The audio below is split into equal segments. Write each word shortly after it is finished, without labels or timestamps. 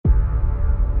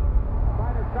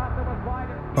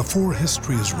Before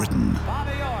history is written,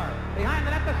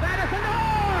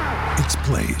 it's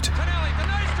played.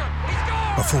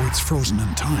 Before it's frozen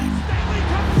in time,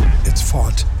 it's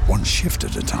fought one shift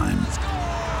at a time.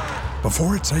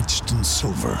 Before it's etched in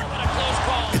silver,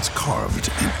 it's carved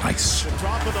in ice.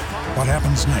 What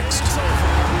happens next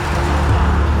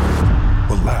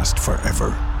will last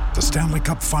forever. The Stanley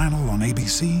Cup Final on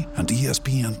ABC and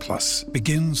ESPN Plus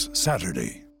begins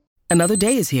Saturday. Another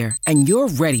day is here, and you're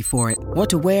ready for it. What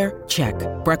to wear? Check.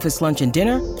 Breakfast, lunch, and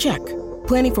dinner? Check.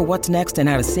 Planning for what's next and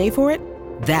how to save for it?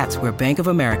 That's where Bank of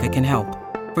America can help.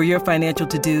 For your financial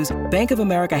to-dos, Bank of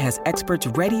America has experts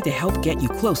ready to help get you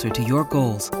closer to your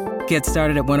goals. Get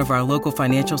started at one of our local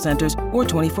financial centers or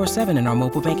 24/7 in our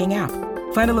mobile banking app.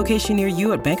 Find a location near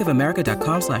you at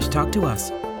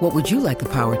bankofamerica.com/talktous. What would you like the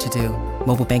power to do?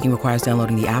 Mobile banking requires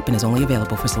downloading the app and is only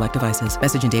available for select devices.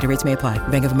 Message and data rates may apply.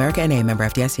 Bank of America N.A., member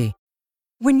FDIC.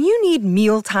 When you need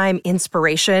mealtime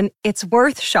inspiration, it's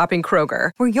worth shopping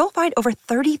Kroger, where you'll find over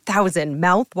 30,000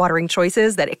 mouth-watering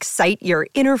choices that excite your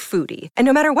inner foodie. And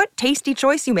no matter what tasty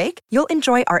choice you make, you'll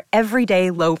enjoy our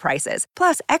everyday low prices,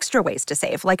 plus extra ways to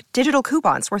save, like digital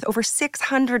coupons worth over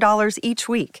 $600 each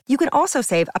week. You can also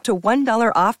save up to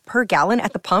 $1 off per gallon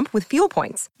at the pump with fuel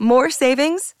points. More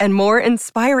savings and more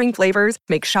inspiring flavors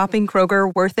make shopping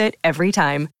Kroger worth it every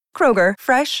time. Kroger,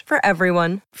 fresh for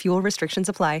everyone. Fuel restrictions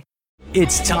apply.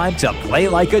 It's time to play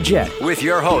like a Jet with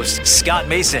your host, Scott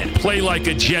Mason. Play like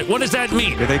a Jet. What does that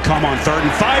mean? Here they come on 3rd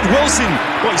and 5. Wilson,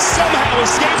 boy, somehow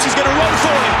escapes. He's going to run for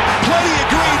it. Plenty of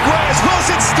green grass.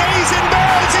 Wilson stays in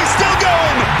bounds. He's still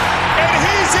going. And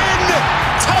he's in.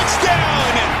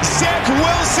 Touchdown. Zach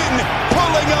Wilson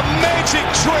pulling a magic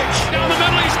trick. Down the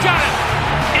middle, he's got it.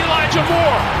 Elijah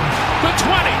Moore. The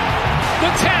 20.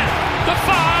 The 10. The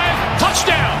 5.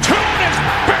 Touchdown. 2 is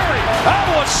buried. That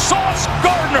was Sauce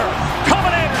Gardner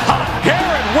coming in hot.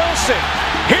 Garrett Wilson.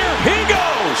 Here he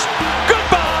goes.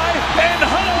 Goodbye and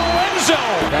hello end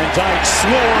zone. Van Dyke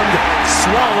swarmed,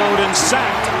 swallowed, and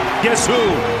sacked. Guess who?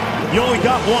 You only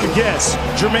got one guess.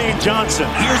 Jermaine Johnson.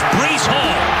 Here's Breece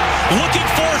Hall looking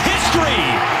for history.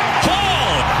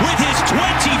 Hall with his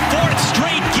 24th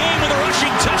straight game with a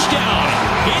rushing touchdown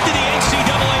into the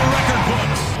NCAA record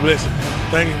books. Listen,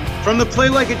 thank you. From the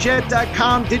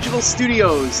PlayLikeAJet.com digital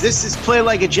studios, this is Play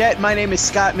Like a Jet. My name is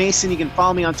Scott Mason. You can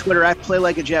follow me on Twitter at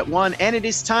PlayLikeAJet1. And it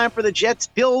is time for the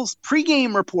Jets-Bills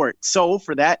pregame report. So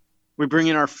for that, we bring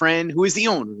in our friend who is the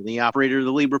owner, the operator,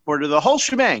 the lead reporter, the whole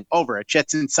shebang over at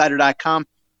JetsInsider.com.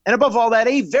 And above all that,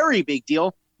 a very big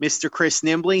deal, Mr. Chris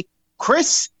Nimbley.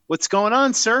 Chris, what's going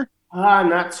on, sir?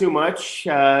 Not too much.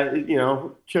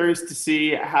 Curious to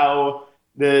see how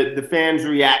the fans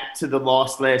react to the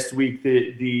loss last week,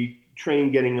 the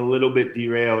train getting a little bit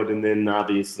derailed, and then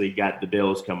obviously got the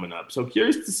Bills coming up. So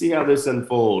curious to see how this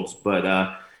unfolds. But,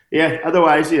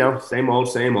 otherwise, same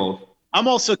old. I'm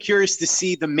also curious to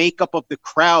see the makeup of the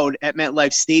crowd at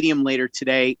MetLife Stadium later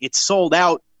today. It's sold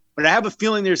out, but I have a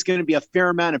feeling there's going to be a fair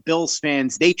amount of Bills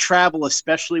fans. They travel,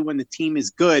 especially when the team is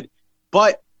good.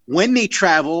 But when they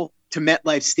travel to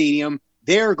MetLife Stadium,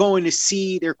 they're going to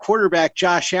see their quarterback,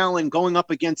 Josh Allen, going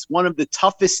up against one of the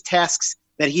toughest tasks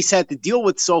that he's had to deal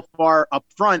with so far up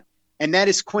front, and that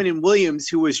is Quinnen Williams,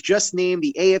 who was just named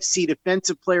the AFC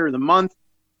Defensive Player of the Month,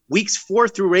 weeks 4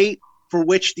 through 8, for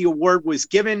which the award was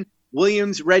given.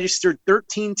 Williams registered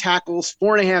 13 tackles,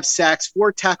 4.5 sacks,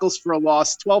 4 tackles for a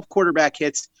loss, 12 quarterback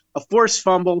hits, a forced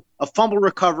fumble, a fumble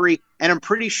recovery, and I'm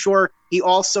pretty sure he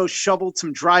also shoveled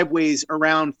some driveways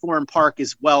around Florham Park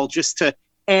as well, just to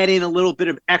add in a little bit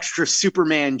of extra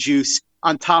Superman juice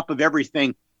on top of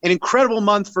everything. An incredible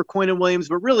month for Quinnen Williams,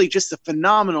 but really just a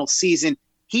phenomenal season.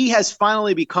 He has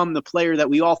finally become the player that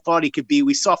we all thought he could be.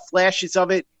 We saw flashes of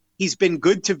it. He's been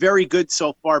good to very good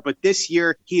so far, but this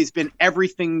year he has been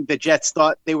everything the Jets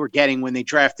thought they were getting when they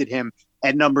drafted him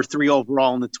at number 3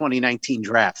 overall in the 2019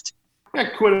 draft. Yeah,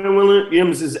 Quinnen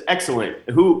Williams is excellent.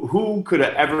 Who could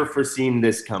have ever foreseen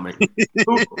this coming?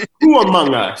 who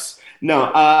among us?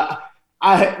 No,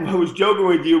 I was joking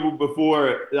with you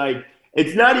before,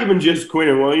 it's not even just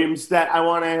Quinnen Williams that I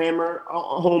want to hammer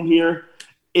home here.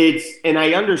 And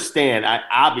I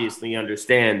obviously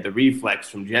understand the reflex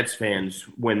from Jets fans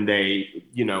when they,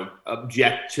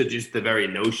 object to just the very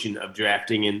notion of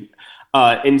drafting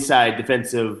an inside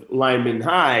defensive lineman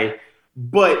high.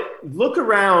 But look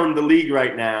around the league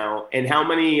right now and how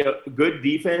many good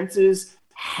defenses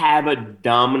have a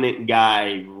dominant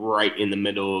guy right in the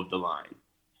middle of the line.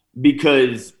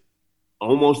 Because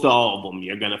almost all of them,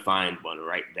 you're going to find one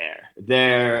right there.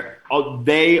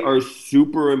 They are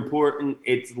super important.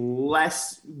 It's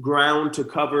less ground to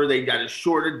cover. They got a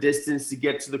shorter distance to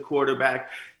get to the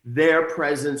quarterback. their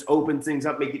presence opens things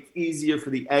up, make it easier for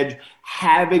the edge.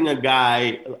 Having a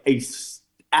guy,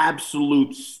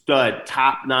 absolute stud,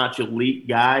 top-notch elite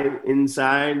guy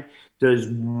inside does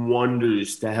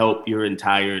wonders to help your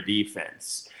entire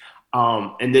defense.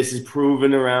 And this is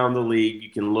proven around the league. You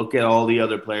can look at all the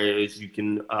other players you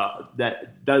can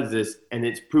that does this, and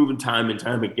it's proven time and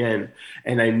time again.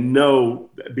 And I know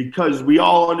because we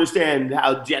all understand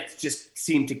how Jets just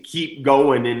seem to keep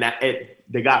going, and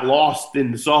they got lost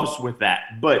in the sauce with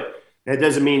that. But that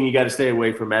doesn't mean you got to stay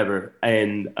away from ever.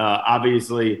 And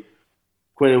obviously,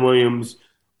 Quinnen Williams,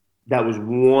 that was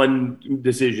one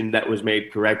decision that was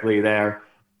made correctly there.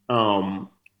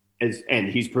 And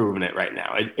he's proven it right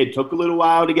now. It took a little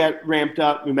while to get ramped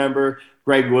up. Remember,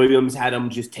 Greg Williams had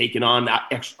him just taking on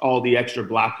all the extra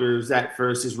blockers at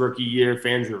first his rookie year.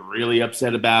 Fans were really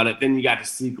upset about it. Then you got to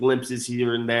see glimpses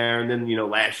here and there. And then,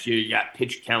 last year you got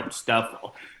pitch count stuff.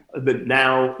 But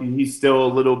now he's still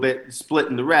a little bit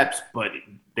splitting the reps, but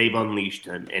they've unleashed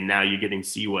him. And now you're getting to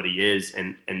see what he is.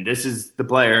 And this is the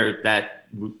player that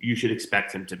you should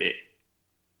expect him to be.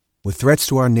 With threats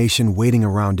to our nation waiting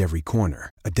around every corner,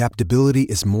 adaptability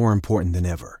is more important than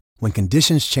ever. When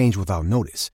conditions change without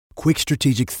notice, quick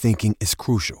strategic thinking is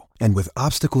crucial. And with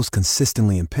obstacles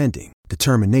consistently impending,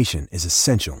 determination is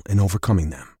essential in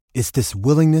overcoming them. It's this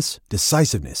willingness,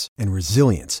 decisiveness, and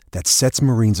resilience that sets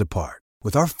Marines apart.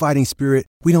 With our fighting spirit,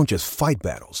 we don't just fight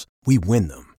battles, we win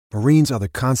them. Marines are the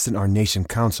constant our nation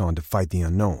counts on to fight the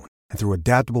unknown. And through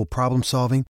adaptable problem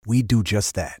solving, we do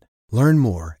just that. Learn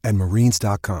more at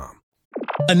Marines.com.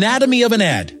 Anatomy of an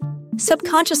ad.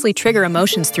 Subconsciously trigger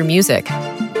emotions through music.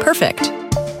 Perfect.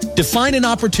 Define an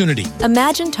opportunity.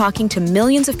 Imagine talking to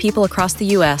millions of people across the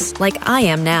U.S. like I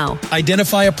am now.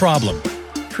 Identify a problem.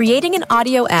 Creating an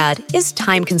audio ad is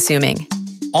time-consuming.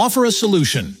 Offer a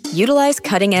solution. Utilize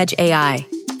cutting-edge AI.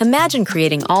 Imagine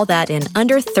creating all that in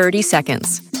under 30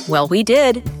 seconds. Well, we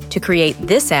did to create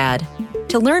this ad.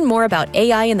 To learn more about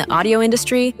AI in the audio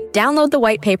industry, download the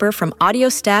white paper from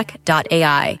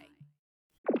audiostack.ai.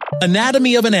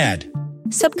 Anatomy of an ad.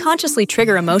 Subconsciously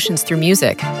trigger emotions through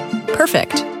music.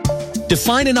 Perfect.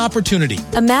 Define an opportunity.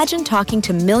 Imagine talking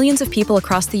to millions of people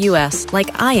across the U.S.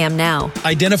 like I am now.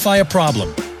 Identify a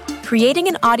problem. Creating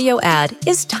an audio ad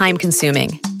is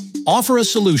time-consuming. Offer a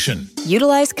solution.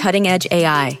 Utilize cutting-edge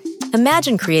AI.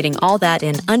 Imagine creating all that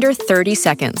in under 30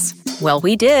 seconds. Well,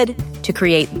 we did to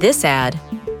create this ad.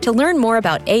 To learn more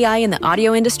about AI in the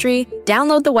audio industry,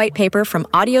 download the white paper from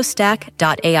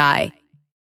audiostack.ai.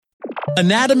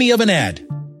 Anatomy of an ad.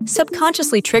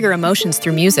 Subconsciously trigger emotions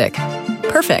through music.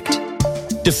 Perfect.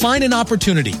 Define an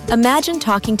opportunity. Imagine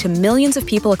talking to millions of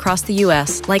people across the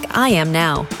U.S. like I am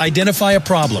now. Identify a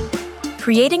problem.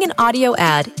 Creating an audio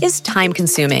ad is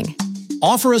time-consuming.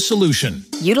 Offer a solution.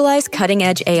 Utilize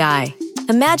cutting-edge AI.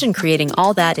 Imagine creating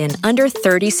all that in under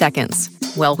 30 seconds.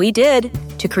 Well, we did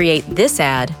to create this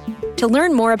ad. To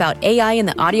learn more about AI in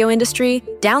the audio industry,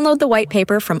 download the white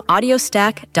paper from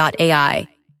audiostack.ai.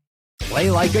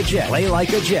 Play like a Jet. Play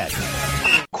like a Jet.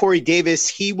 Corey Davis,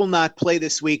 he will not play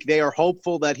this week. They are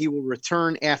hopeful that he will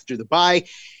return after the bye.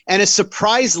 And a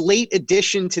surprise late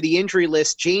addition to the injury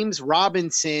list, James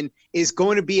Robinson, is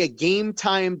going to be a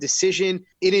game-time decision.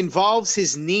 It involves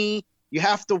his knee. You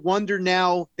have to wonder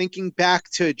now, thinking back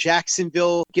to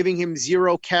Jacksonville, giving him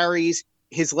 0 carries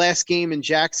his last game in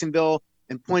Jacksonville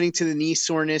and pointing to the knee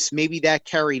soreness. Maybe that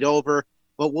carried over.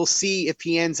 But we'll see if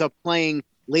he ends up playing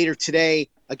later today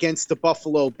against the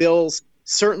Buffalo Bills.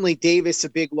 Certainly Davis, a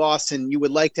big loss, and you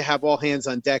would like to have all hands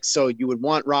on deck, so you would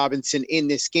want Robinson in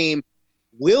this game.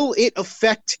 Will it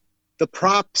affect the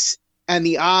props and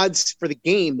the odds for the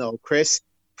game, though, Chris?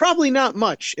 Probably not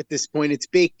much at this point. It's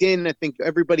baked in. I think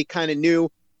everybody kind of knew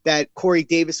that Corey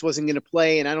Davis wasn't going to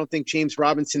play, and I don't think James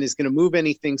Robinson is going to move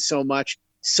anything so much.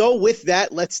 So with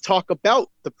that, let's talk about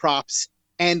the props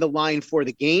and the line for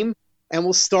the game, and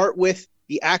we'll start with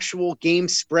the actual game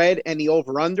spread and the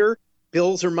over-under.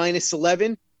 Bills are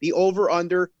 -11. The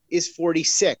over-under is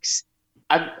 46.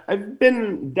 I've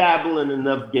been dabbling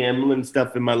enough gambling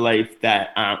stuff in my life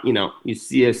that you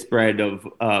see a spread of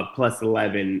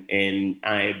 +11, and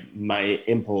my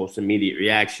impulse, immediate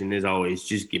reaction is always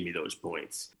just give me those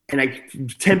points. And I'm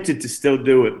tempted to still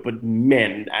do it, but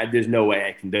man, there's no way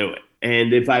I can do it.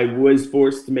 And if I was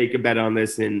forced to make a bet on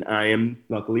this, and I am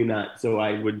luckily not, so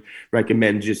I would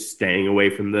recommend just staying away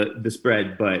from the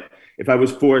spread. But if I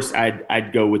was forced,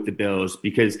 I'd go with the Bills,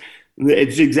 because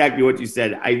it's exactly what you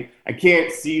said. I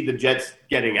can't see the Jets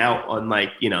getting out on like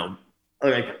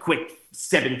a quick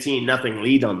 17-0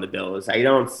 lead on the Bills. I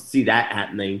don't see that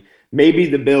happening. Maybe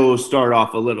the Bills start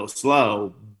off a little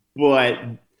slow, but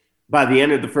by the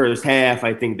end of the first half,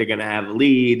 I think they're going to have a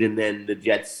lead, and then the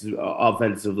Jets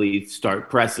offensively start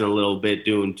pressing a little bit,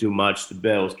 doing too much. The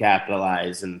Bills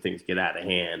capitalize, and things get out of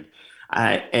hand.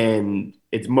 And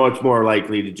it's much more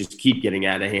likely to just keep getting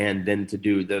out of hand than to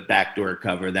do the backdoor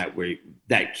cover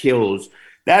that kills.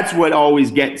 That's what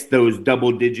always gets those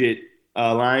double-digit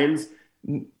lines.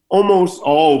 Almost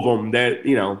all of them, that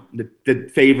the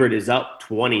favorite is up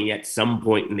 20 at some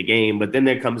point in the game, but then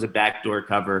there comes a backdoor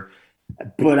cover.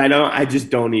 But I just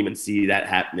don't even see that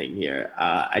happening here.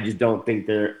 I just don't think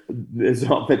this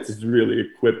offense is really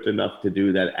equipped enough to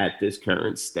do that at this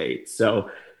current state.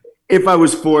 So if I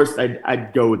was forced,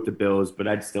 I'd go with the Bills, but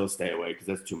I'd still stay away because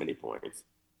that's too many points.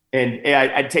 And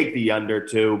I'd take the under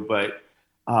too, but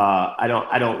I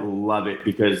don't love it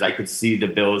because I could see the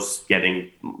Bills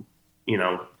getting,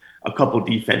 a couple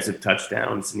defensive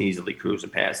touchdowns and easily cruising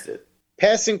past it.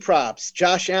 Passing props,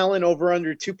 Josh Allen over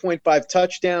under 2.5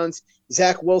 touchdowns,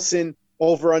 Zach Wilson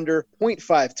over under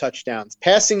 0.5 touchdowns.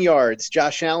 Passing yards,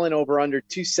 Josh Allen over under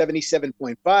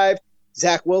 277.5,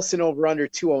 Zach Wilson over under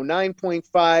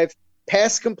 209.5.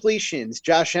 Pass completions,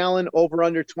 Josh Allen over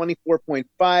under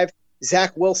 24.5,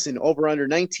 Zach Wilson over under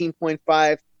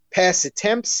 19.5. Pass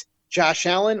attempts, Josh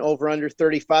Allen over under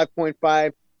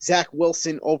 35.5, Zach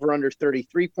Wilson over under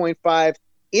 33.5.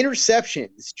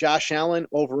 Interceptions, Josh Allen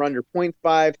over under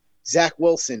 0.5, Zach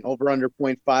Wilson over under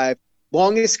 0.5.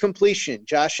 Longest completion,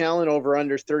 Josh Allen over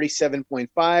under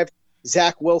 37.5,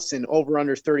 Zach Wilson over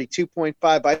under 32.5.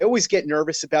 I always get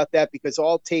nervous about that because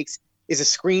all it takes is a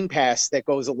screen pass that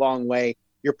goes a long way.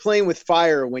 You're playing with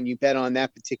fire when you bet on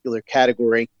that particular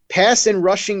category. Pass and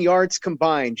rushing yards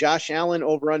combined, Josh Allen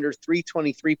over under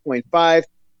 323.5,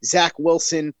 Zach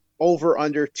Wilson over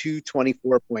under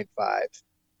 224.5.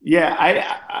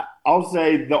 Yeah, I'll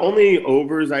say the only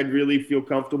overs I'd really feel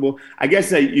comfortable. I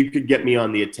guess that you could get me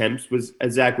on the attempts was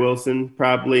Zach Wilson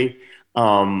probably.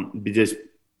 Just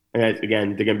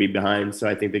again, they're going to be behind, so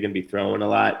I think they're going to be throwing a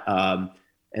lot.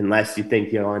 Unless you think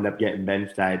he'll end up getting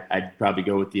benched, I'd probably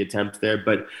go with the attempts there.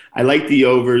 But I like the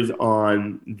overs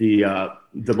on the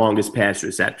longest pass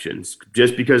receptions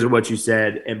just because of what you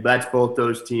said, and that's both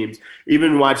those teams.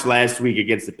 Even watched last week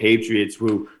against the Patriots,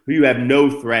 who you have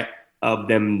no threat of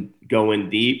them going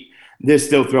deep. They're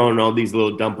still throwing all these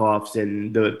little dump offs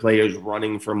and the players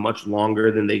running for much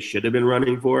longer than they should have been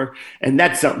running for. And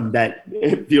that's something that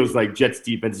it feels like Jets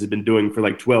defense has been doing for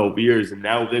like 12 years. And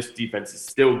now this defense is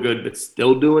still good, but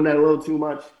still doing that a little too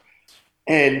much.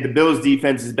 And the Bills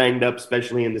defense is banged up,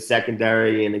 especially in the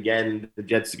secondary. And again, the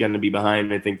Jets are going to be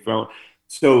behind, I think, throwing.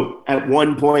 So at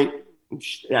one point,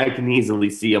 I can easily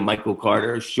see a Michael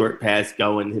Carter short pass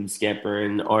going, him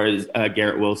scampering, or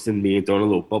Garrett Wilson being thrown a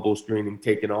little bubble screen and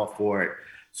taking off for it.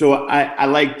 So I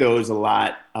like those a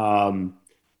lot. And,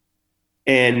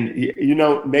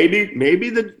 maybe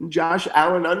the Josh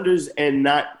Allen unders, and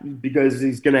not because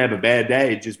he's going to have a bad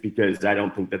day, just because I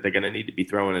don't think that they're going to need to be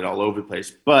throwing it all over the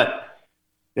place. But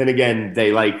then again,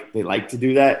 they like to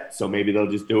do that, so maybe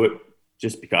they'll just do it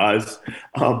just because.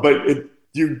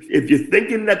 If you're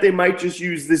thinking that they might just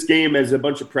use this game as a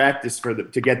bunch of practice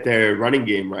to get their running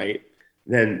game right,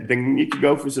 then you could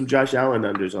go for some Josh Allen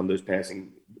unders on those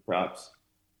passing props.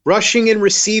 Rushing and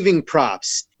receiving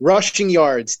props. Rushing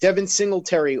yards, Devin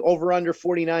Singletary over under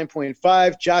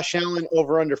 49.5, Josh Allen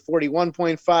over under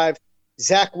 41.5,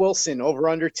 Zach Wilson over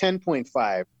under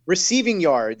 10.5. Receiving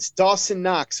yards, Dawson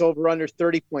Knox over under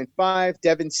 30.5,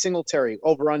 Devin Singletary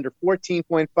over under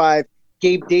 14.5,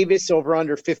 Gabe Davis over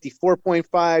under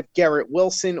 54.5, Garrett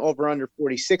Wilson over under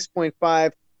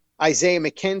 46.5, Isaiah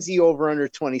McKenzie over under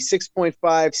 26.5,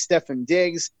 Stefon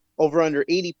Diggs over under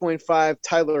 80.5,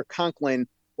 Tyler Conklin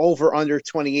over under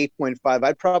 28.5.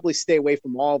 I'd probably stay away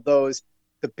from all of those.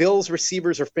 The Bills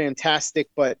receivers are fantastic,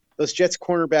 but those Jets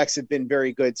cornerbacks have been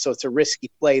very good, so it's a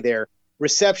risky play there.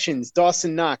 Receptions,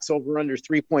 Dawson Knox over under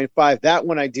 3.5. That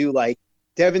one I do like.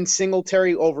 Devin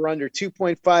Singletary over under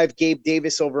 2.5, Gabe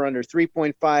Davis over under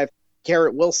 3.5,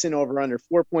 Garrett Wilson over under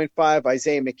 4.5,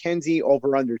 Isaiah McKenzie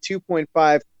over under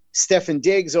 2.5, Stefon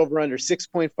Diggs over under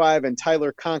 6.5, and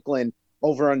Tyler Conklin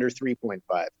over under 3.5.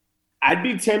 I'd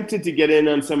be tempted to get in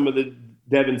on some of the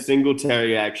Devin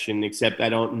Singletary action, except I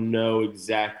don't know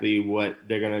exactly what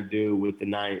they're going to do with the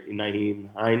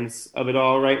Nyheim Hines of it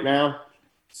all right now.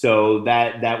 So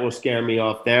that will scare me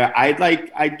off there.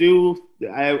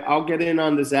 I'll get in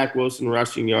on the Zach Wilson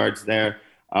rushing yards there,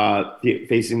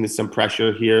 facing some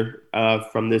pressure here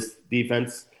from this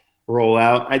defense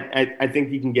rollout. I think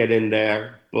he can get in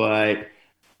there,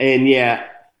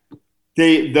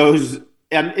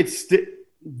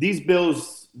 these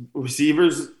Bills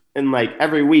receivers, and like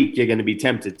every week you're going to be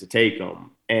tempted to take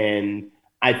them. And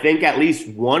I think at least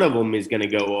one of them is going to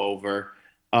go over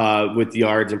with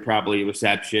yards and probably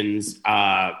receptions.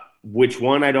 Which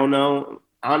one, I don't know.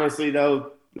 Honestly,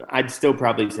 though, I'd still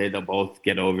probably say they'll both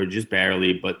get over, just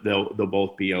barely, but they'll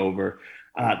both be over.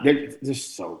 They're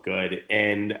so good.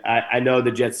 And I know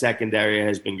the Jets secondary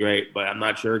has been great, but I'm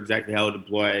not sure exactly how to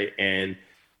deploy, and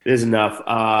there's enough.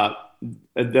 But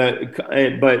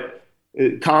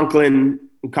Conklin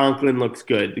looks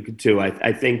good too.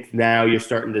 I think now you're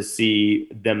starting to see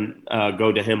them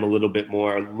go to him a little bit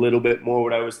more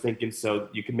what I was thinking. So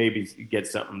you can maybe get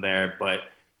something there, but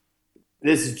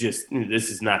this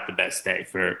is not the best day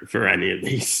for any of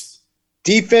these.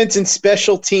 Defense and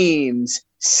special teams.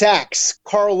 Sacks,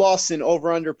 Carl Lawson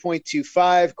over under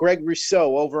 0.25, Greg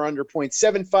Rousseau over under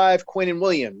 0.75, Quinnen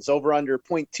Williams over under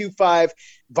 0.25,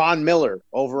 Von Miller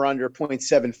over under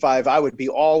 0.75. I would be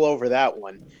all over that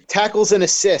one. Tackles and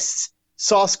assists,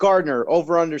 Sauce Gardner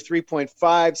over under 3.5,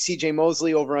 CJ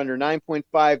Mosley over under 9.5,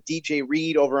 DJ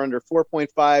Reed over under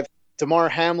 4.5, DeMar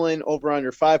Hamlin over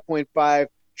under 5.5,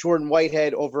 Jordan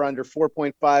Whitehead over under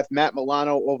 4.5, Matt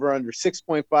Milano over under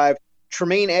 6.5,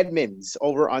 Tremaine Edmonds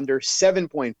over under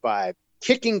 7.5.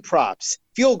 Kicking props,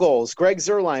 field goals, Greg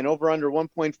Zuerlein over under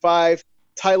 1.5,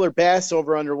 Tyler Bass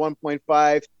over under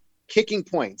 1.5. Kicking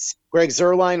points, Greg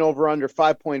Zuerlein over under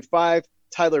 5.5,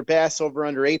 Tyler Bass over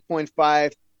under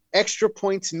 8.5. Extra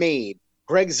points made,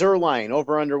 Greg Zuerlein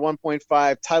over under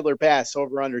 1.5, Tyler Bass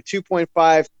over under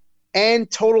 2.5. And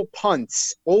total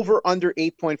punts over under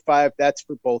 8.5. That's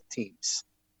for both teams.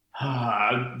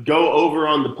 Go over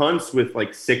on the punts with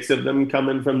like 6 of them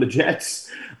coming from the Jets.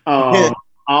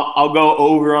 I'll go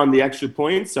over on the extra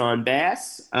points on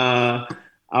Bass. I'll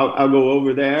go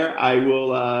over there. I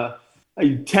will.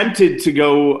 I'm tempted to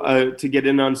go to get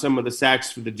in on some of the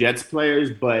sacks for the Jets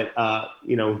players, but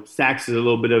sacks is a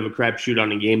little bit of a crapshoot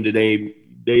on a game-to-day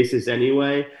basis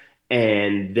anyway.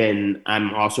 And then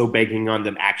I'm also banking on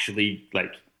them actually,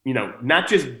 not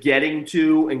just getting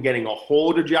to and getting a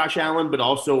hold of Josh Allen, but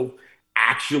also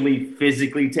actually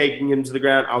physically taking him to the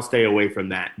ground. I'll stay away from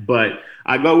that. But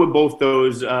I go with both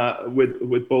those,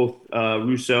 with both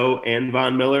Rousseau and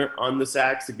Von Miller on the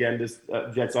sacks. Again, this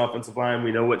Jets offensive line,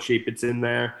 we know what shape it's in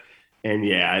there. And,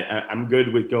 yeah, I'm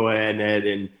good with go ahead, Ed.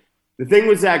 And the thing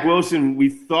with Zach Wilson, we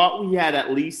thought we had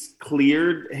at least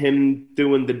cleared him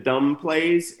doing the dumb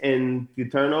plays and the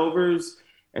turnovers.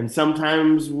 And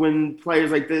sometimes when players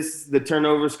like this, the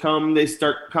turnovers come, they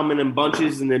start coming in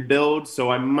bunches and they build. So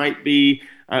I might be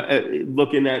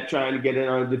looking at trying to get in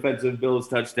on a defensive Bills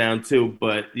touchdown too.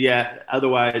 But, yeah,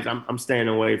 otherwise I'm staying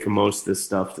away from most of this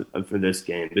stuff for this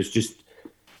game. It's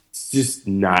just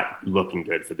not looking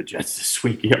good for the Jets this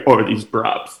week or these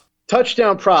props.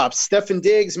 Touchdown props, Stefon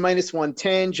Diggs minus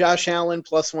 110, Josh Allen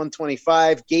plus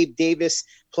 125, Gabe Davis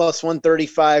plus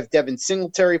 135, Devin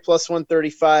Singletary plus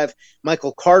 135,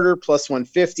 Michael Carter plus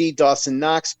 150, Dawson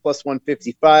Knox plus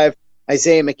 155,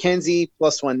 Isaiah McKenzie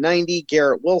plus 190,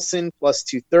 Garrett Wilson plus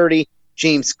 230,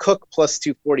 James Cook plus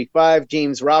 245,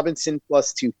 James Robinson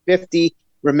plus 250.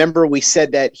 Remember, we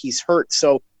said that he's hurt,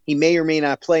 so he may or may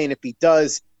not play, and if he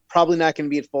does, probably not going to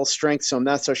be at full strength, so I'm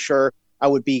not so sure I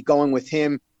would be going with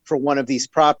him for one of these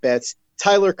prop bets.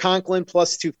 Tyler Conklin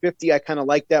plus 250. I kind of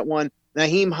like that one.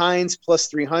 Nyheim Hines plus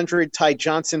 300. Ty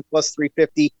Johnson plus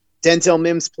 350. Denzel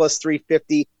Mims plus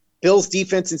 350. Bills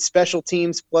defense and special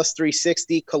teams plus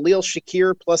 360. Khalil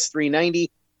Shakir plus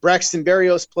 390. Braxton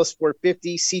Berrios plus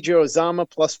 450. CJ Uzomah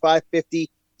plus 550.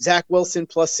 Zach Wilson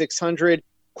plus 600.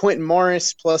 Quentin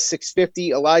Morris plus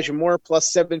 650. Elijah Moore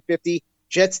plus 750.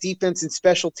 Jets defense and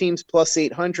special teams plus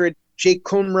 800. Jake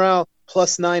Kumrau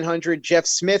plus 900, Jeff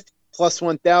Smith plus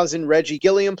 1,000, Reggie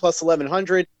Gilliam plus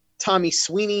 1,100, Tommy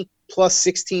Sweeney plus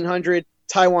 1,600,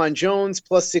 Tywan Jones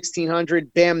plus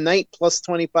 1,600, Bam Knight plus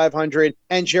 2,500,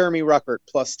 and Jeremy Ruckert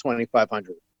plus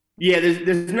 2,500. Yeah,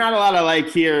 there's not a lot I like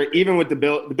here. Even with the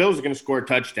Bills are going to score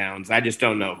touchdowns. I just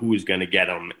don't know who's going to get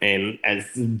them. And as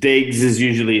Diggs is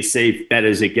usually a safe bet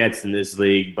as it gets in this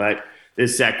league, but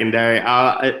this secondary,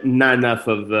 not enough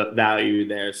of the value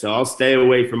there. So I'll stay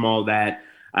away from all that.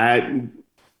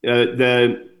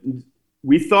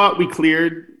 We thought we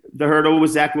cleared the hurdle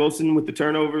with Zach Wilson with the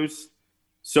turnovers,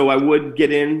 so I would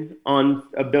get in on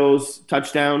a Bills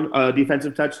touchdown,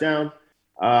 defensive touchdown.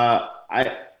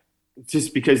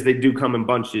 Just because they do come in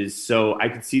bunches, so I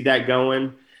could see that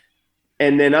going.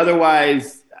 And then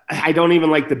otherwise, I don't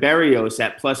even like the Berrios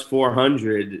at plus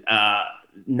 400.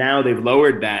 Now they've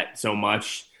lowered that so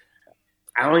much.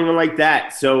 I don't even like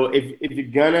that. So if you're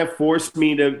going to force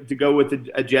me to go with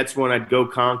a Jets one, I'd go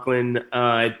Conklin.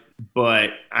 But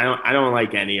I don't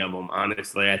like any of them,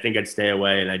 honestly. I think I'd stay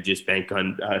away, and I'd just bank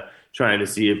on trying to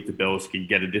see if the Bills could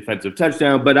get a defensive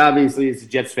touchdown. But obviously, it's a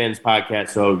Jets fans podcast,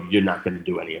 so you're not going to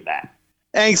do any of that.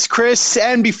 Thanks, Chris.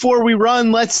 And before we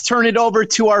run, let's turn it over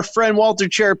to our friend Walter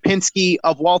Cherepinski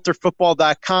of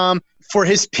WalterFootball.com for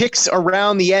his picks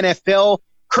around the NFL,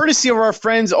 courtesy of our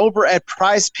friends over at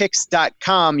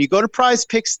PrizePicks.com. You go to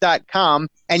PrizePicks.com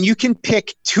and you can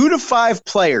pick 2 to 5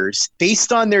 players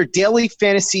based on their daily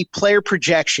fantasy player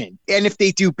projection. And if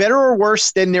they do better or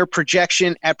worse than their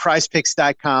projection at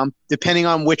PrizePicks.com, depending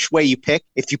on which way you pick,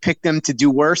 if you pick them to do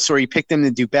worse or you pick them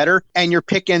to do better, and your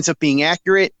pick ends up being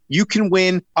accurate, you can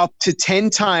win up to 10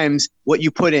 times what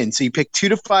you put in. So you pick 2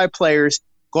 to 5 players.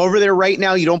 Go over there right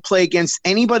now. You don't play against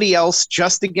anybody else,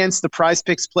 just against the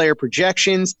PrizePicks player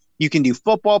projections. You can do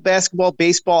football, basketball,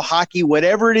 baseball, hockey,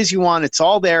 whatever it is you want. It's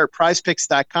all there at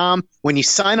PrizePicks.com. When you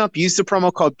sign up, use the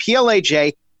promo code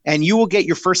PLAJ, and you will get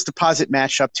your first deposit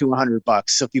matched up to $100.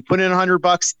 So if you put in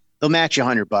 $100, they'll match you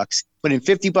 $100. Put in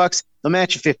 $50, they'll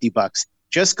match you $50.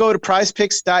 Just go to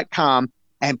PrizePicks.com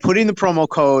and put in the promo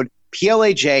code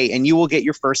PLAJ, and you will get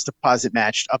your first deposit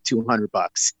matched up to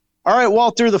 $100. All right,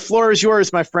 Walter, the floor is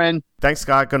yours, my friend. Thanks,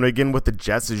 Scott. Going to begin with the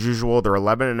Jets as usual. They're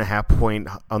 11.5-point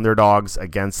underdogs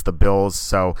against the Bills.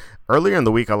 So earlier in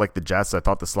the week, I liked the Jets. I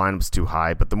thought this line was too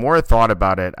high. But the more I thought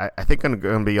about it, I think I'm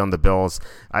going to be on the Bills.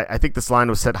 I think this line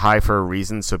was set high for a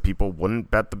reason, so people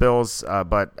wouldn't bet the Bills.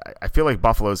 But I feel like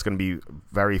Buffalo is going to be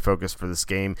very focused for this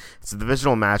game. It's a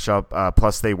divisional matchup.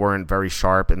 Plus, they weren't very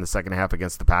sharp in the second half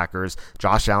against the Packers.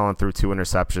 Josh Allen threw 2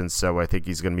 interceptions, so I think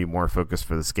he's going to be more focused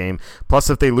for this game. Plus,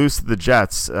 if they lose to the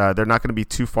Jets, they're not going to be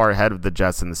too far ahead of the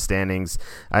Jets in the standings.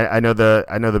 I know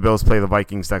the Bills play the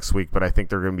Vikings next week, but I think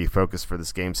they're going to be focused for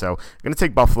this game. So I'm going to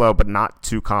take Buffalo, but not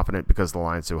too confident because the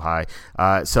line's too high.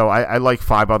 So I like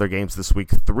 5 other games this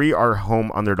week. 3 are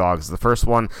home underdogs. The first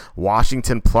one,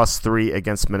 Washington +3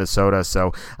 against Minnesota.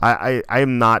 So I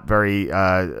am not very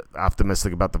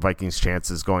optimistic about the Vikings'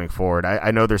 chances going forward.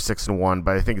 I know they're 6-1,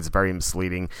 but I think it's very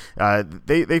misleading.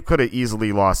 They could have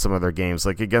easily lost some of their games,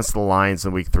 like against the Lions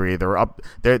in Week 3.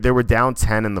 They were down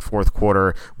 10 in the fourth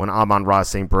quarter when Amon-Ra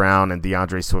St. Brown and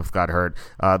DeAndre Swift got hurt.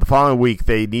 The following week,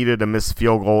 they needed a missed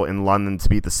field goal in London to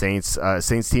beat the Saints.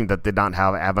 Saints team that did not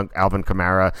have Alvin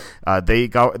Kamara.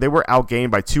 They were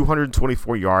outgained by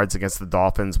 224 yards against the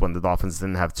Dolphins when the Dolphins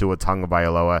didn't have Tua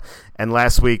Tagovailoa. And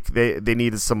last week, they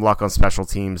needed some luck on special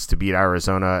teams to beat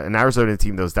Arizona, an Arizona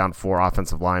team that was down 4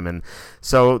 offensive linemen.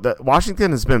 So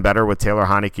Washington has been better with Taylor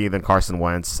Heinicke than Carson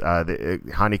Wentz.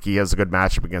 Heinicke has a good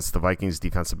matchup against the Vikings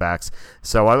defensive backs.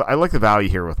 So I like the value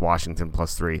here with Washington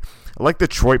 +3. I like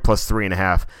Detroit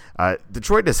 +3.5.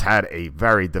 Detroit has had a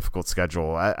very difficult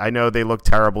schedule. I know they look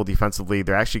terrible defensively.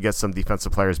 They actually get some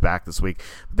defensive players back this week.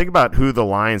 But think about who the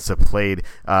Lions have played.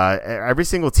 Every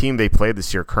single team they played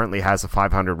this year currently has a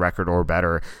 500 record or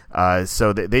better.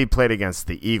 So they played against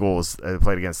the Eagles, they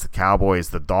played against the Cowboys,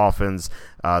 the Dolphins,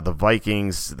 the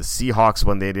Vikings, the Seahawks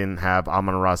when they didn't have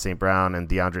Amon-Ra St. Brown and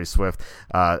DeAndre Swift,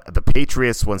 the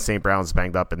Patriots when St. Brown's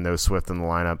banged up and no Swift in the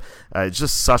lineup. It's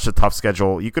just such a tough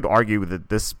schedule. You could argue that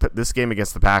this game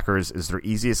against the Packers is their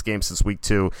easiest game since week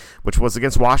 2, which was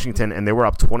against Washington, and they were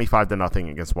up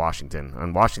 25-0 against Washington.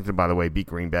 And Washington, by the way, beat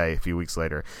Green Bay a few weeks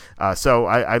later. So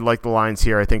I like the lines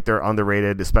here. I think they're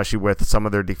underrated, especially with some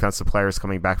of their defensive players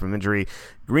coming back from injury.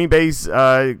 Green Bay's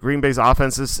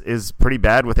offense is pretty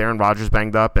bad with Aaron Rodgers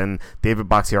banged up, and David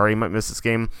Bakhtiari might miss this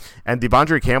game. And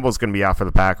Devondre Campbell is going to be out for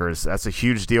the Packers. That's a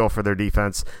huge deal for their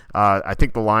defense. I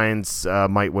think the Lions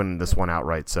might win this one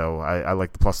outright, so I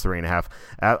like the +3.5.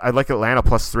 I like Atlanta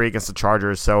 +3 against the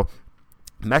Chargers. So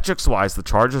metrics-wise, the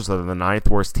Chargers are the 9th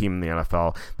worst team in the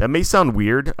NFL. That may sound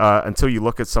weird until you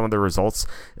look at some of the results.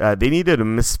 They needed a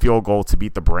missed field goal to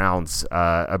beat the Browns,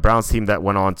 a Browns team that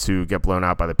went on to get blown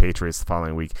out by the Patriots the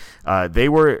following week. They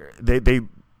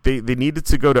needed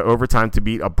to go to overtime to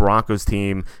beat a Broncos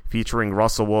team featuring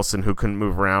Russell Wilson, who couldn't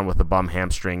move around with a bum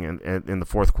hamstring in the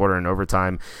fourth quarter in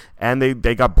overtime, and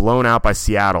they got blown out by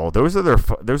Seattle. Those are their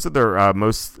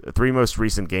 3 most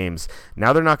recent games.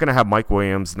 Now they're not going to have Mike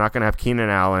Williams, not going to have Keenan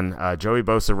Allen, Joey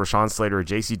Bosa, Rashawn Slater,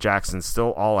 J.C. Jackson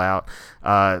still all out.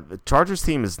 The Chargers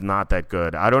team is not that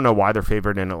good. I don't know why they're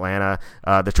favored in Atlanta.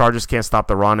 The Chargers can't stop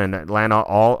the run, and Atlanta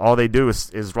all they do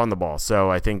is run the ball. So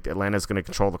I think Atlanta's going to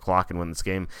control the clock and win this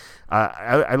game.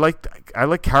 I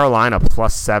like Carolina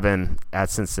 +7 at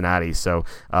Cincinnati. So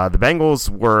the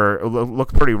Bengals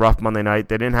looked pretty rough Monday night.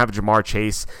 They didn't have Jamar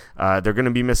Chase. They're going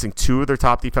to be missing 2 of their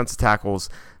top defensive tackles.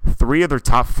 3 of their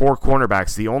top 4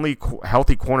 cornerbacks, the only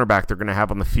healthy cornerback they're going to have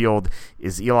on the field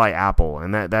is Eli Apple,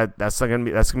 and that's going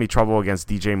to be trouble against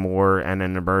DJ Moore and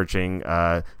an emerging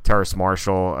Terrace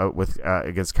Marshall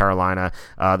against Carolina.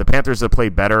 The Panthers have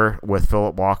played better with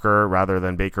Phillip Walker rather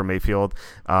than Baker Mayfield,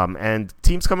 and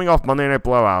teams coming off Monday night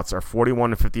blowouts are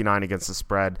 41-59 against the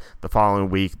spread the following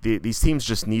week. These teams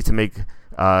just need to make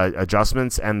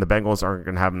adjustments, and the Bengals aren't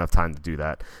going to have enough time to do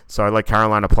that. So I like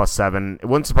Carolina +7. It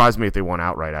wouldn't surprise me if they won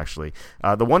outright, actually.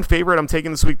 The one favorite I'm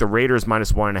taking this week, the Raiders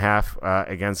 -1.5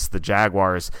 against the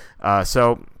Jaguars.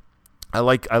 So I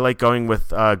like going with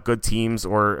good teams,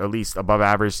 or at least above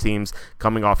average teams,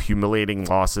 coming off humiliating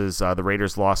losses. The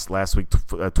Raiders lost last week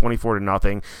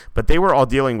 24-0, but they were all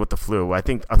dealing with the flu. I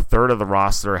think a third of the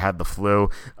roster had the flu,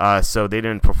 so they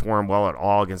didn't perform well at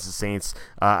all against the Saints.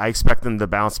 I expect them to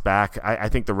bounce back. I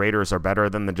think the Raiders are better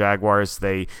than the Jaguars.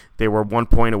 They were 1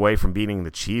 point away from beating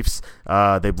the Chiefs.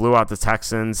 They blew out the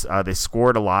Texans. They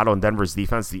scored a lot on Denver's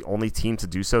defense, the only team to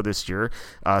do so this year.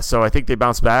 So I think they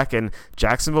bounce back, and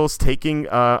Jacksonville's taking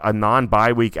a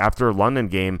non-bye week after a London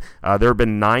game. There have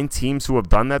been 9 teams who have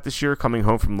done that this year coming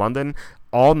home from London.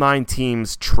 All 9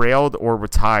 teams trailed or were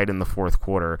tied in the fourth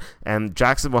quarter, and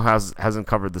Jacksonville hasn't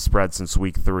covered the spread since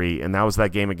week 3, and that was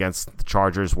that game against the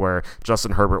Chargers where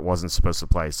Justin Herbert wasn't supposed to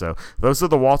play. So those are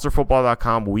the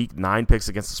WalterFootball.com Week 9 picks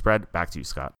against the spread. Back to you,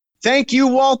 Scott. Thank you,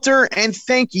 Walter, and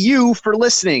thank you for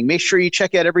listening. Make sure you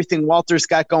check out everything Walter's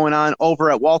got going on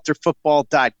over at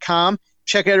WalterFootball.com.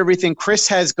 Check out everything Chris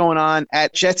has going on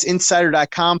at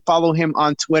JetsInsider.com. Follow him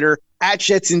on Twitter at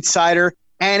JetsInsider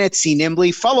and at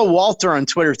CNimbly. Follow Walter on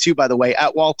Twitter too, by the way,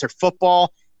 at WalterFootball.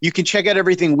 You can check out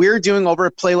everything we're doing over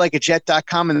at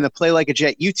PlayLikeAJet.com and the Play Like a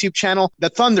Jet YouTube channel. The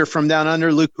Thunder from Down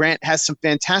Under, Luke Grant, has some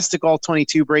fantastic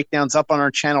All-22 breakdowns up on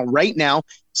our channel right now.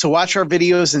 So watch our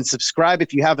videos and subscribe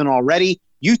if you haven't already.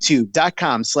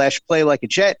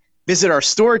 YouTube.com/PlayLikeAJet. Visit our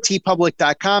store,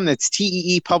 TeePublic.com. That's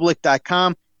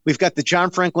TeePublic.com. We've got the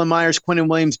John Franklin Myers, Quinnen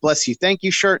Williams, Bless You, Thank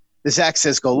You shirt, the Zach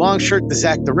Says Go Long shirt, the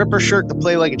Zach the Ripper shirt, the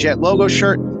Play Like a Jet logo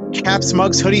shirt, caps,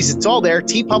 mugs, hoodies. It's all there.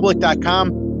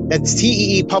 TeePublic.com. That's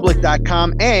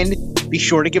TeePublic.com. And be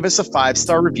sure to give us a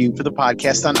 5-star review for the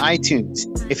podcast on iTunes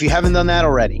if you haven't done that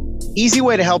already. Easy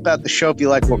way to help out the show if you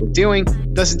like what we're doing.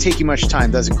 Doesn't take you much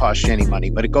time, doesn't cost you any money,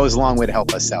 but it goes a long way to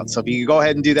help us out. So if you could go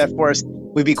ahead and do that for us,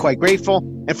 we'd be quite grateful.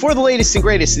 And for the latest and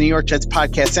greatest in New York Jets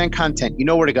podcasts and content, you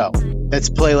know where to go. That's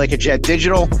Play Like a Jet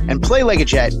Digital and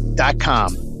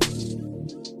PlayLikeAJet.com.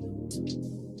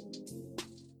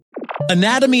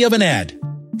 Anatomy of an ad.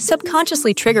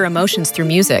 Subconsciously trigger emotions through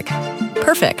music.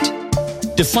 Perfect.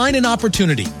 Define an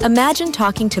opportunity. Imagine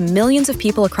talking to millions of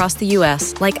people across the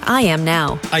U.S. like I am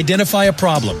now. Identify a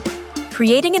problem.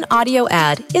 Creating an audio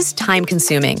ad is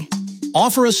time-consuming.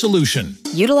 Offer a solution.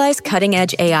 Utilize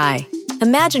cutting-edge AI.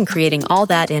 Imagine creating all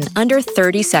that in under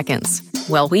 30 seconds.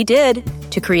 Well, we did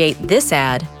to create this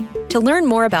ad. To learn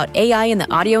more about AI in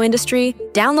the audio industry,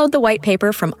 download the white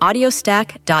paper from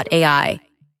audiostack.ai.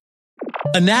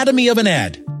 Anatomy of an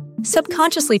ad.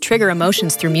 Subconsciously trigger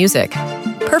emotions through music.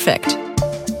 Perfect.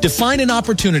 Define an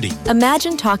opportunity.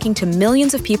 Imagine talking to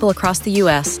millions of people across the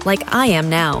U.S. like I am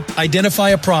now. Identify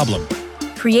a problem.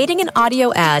 Creating an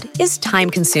audio ad is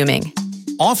time-consuming.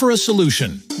 Offer a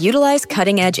solution. Utilize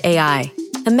cutting-edge AI.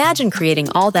 Imagine creating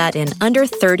all that in under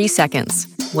 30 seconds.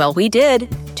 Well, we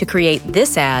did to create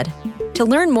this ad. To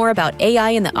learn more about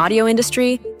AI in the audio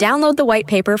industry, download the white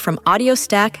paper from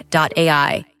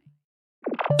audiostack.ai.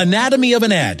 Anatomy of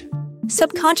an ad.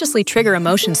 Subconsciously trigger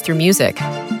emotions through music.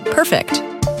 Perfect.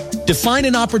 Define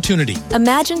an opportunity.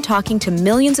 Imagine talking to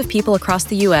millions of people across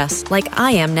the U.S. like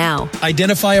I am now.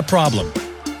 Identify a problem.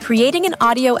 Creating an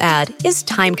audio ad is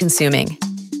time-consuming.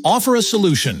 Offer a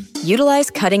solution. Utilize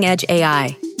cutting-edge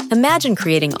AI. Imagine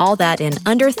creating all that in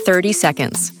under 30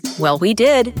 seconds. Well, we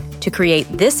did to create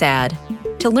this ad.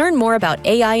 To learn more about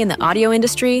AI in the audio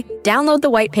industry, download the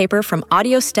white paper from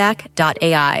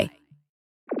audiostack.ai.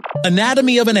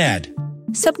 Anatomy of an ad.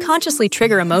 Subconsciously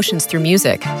trigger emotions through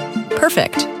music.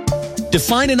 Perfect.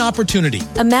 Define an opportunity.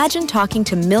 Imagine talking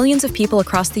to millions of people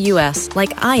across the U.S.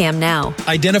 like I am now.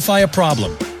 Identify a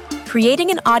problem.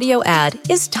 Creating an audio ad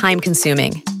is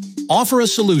time-consuming. Offer a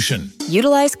solution.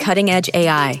 Utilize cutting-edge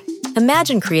AI.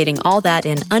 Imagine creating all that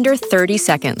in under 30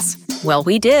 seconds. Well,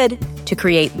 we did to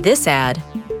create this ad.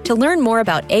 To learn more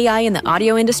about AI in the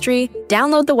audio industry,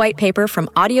 download the white paper from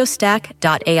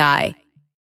audiostack.ai.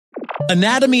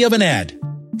 Anatomy of an ad.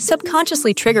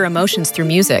 Subconsciously trigger emotions through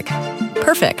music.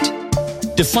 Perfect.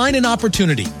 Define an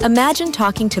opportunity. Imagine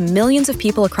talking to millions of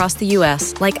people across the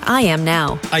U.S. like I am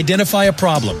now. Identify a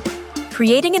problem.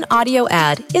 Creating an audio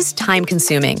ad is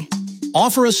time-consuming.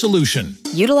 Offer a solution.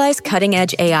 Utilize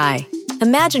cutting-edge AI.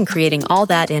 Imagine creating all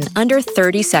that in under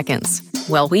 30 seconds.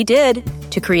 Well, we did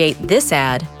to create this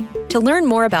ad. To learn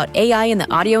more about AI in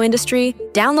the audio industry,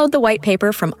 download the white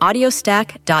paper from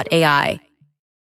audiostack.ai.